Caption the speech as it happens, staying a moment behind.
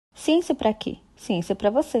Ciência para quê? Ciência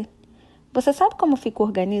para você. Você sabe como fica o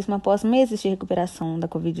organismo após meses de recuperação da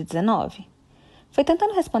Covid-19? Foi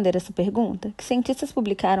tentando responder essa pergunta que cientistas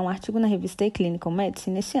publicaram um artigo na revista Clinical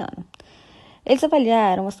Medicine nesse ano. Eles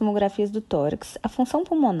avaliaram as tomografias do tórax, a função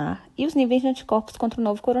pulmonar e os níveis de anticorpos contra o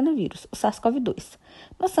novo coronavírus, o SARS-CoV-2,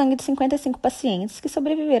 no sangue de 55 pacientes que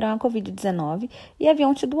sobreviveram à Covid-19 e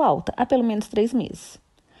haviam tido alta há pelo menos 3 meses.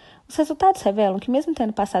 Os resultados revelam que, mesmo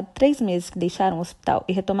tendo passado 3 meses que deixaram o hospital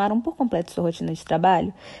e retomaram por completo sua rotina de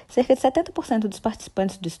trabalho, cerca de 70% dos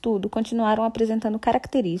participantes do estudo continuaram apresentando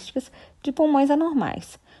características de pulmões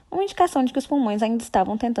anormais, uma indicação de que os pulmões ainda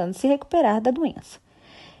estavam tentando se recuperar da doença.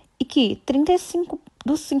 E que 35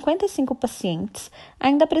 dos 55 pacientes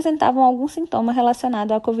ainda apresentavam algum sintoma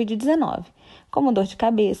relacionado à Covid-19, como dor de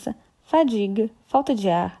cabeça, fadiga, falta de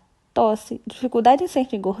ar, tosse, dificuldade em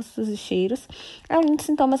sentir gostos e cheiros, além de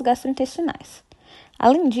sintomas gastrointestinais.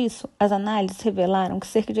 Além disso, as análises revelaram que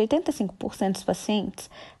cerca de 85% dos pacientes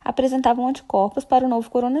apresentavam anticorpos para o novo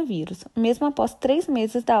coronavírus, mesmo após 3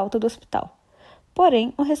 meses da alta do hospital.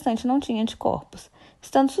 Porém, o restante não tinha anticorpos,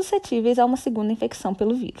 estando suscetíveis a uma segunda infecção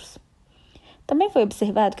pelo vírus. Também foi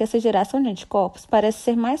observado que essa geração de anticorpos parece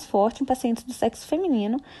ser mais forte em pacientes do sexo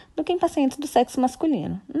feminino do que em pacientes do sexo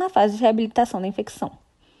masculino, na fase de reabilitação da infecção.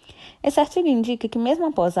 Esse artigo indica que, mesmo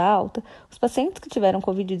após a alta, os pacientes que tiveram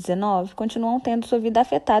Covid-19 continuam tendo sua vida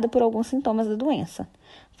afetada por alguns sintomas da doença.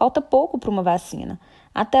 Falta pouco para uma vacina.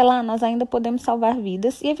 Até lá, nós ainda podemos salvar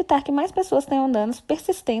vidas e evitar que mais pessoas tenham danos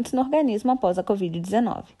persistentes no organismo após a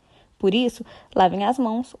Covid-19. Por isso, lavem as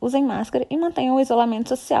mãos, usem máscara e mantenham o isolamento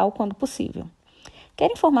social quando possível. Quer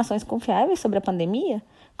informações confiáveis sobre a pandemia?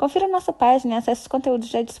 Confira nossa página e acesse os conteúdos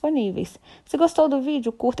já disponíveis. Se gostou do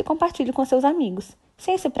vídeo, curta e compartilhe com seus amigos.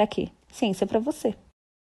 Ciência para quê? Ciência para você.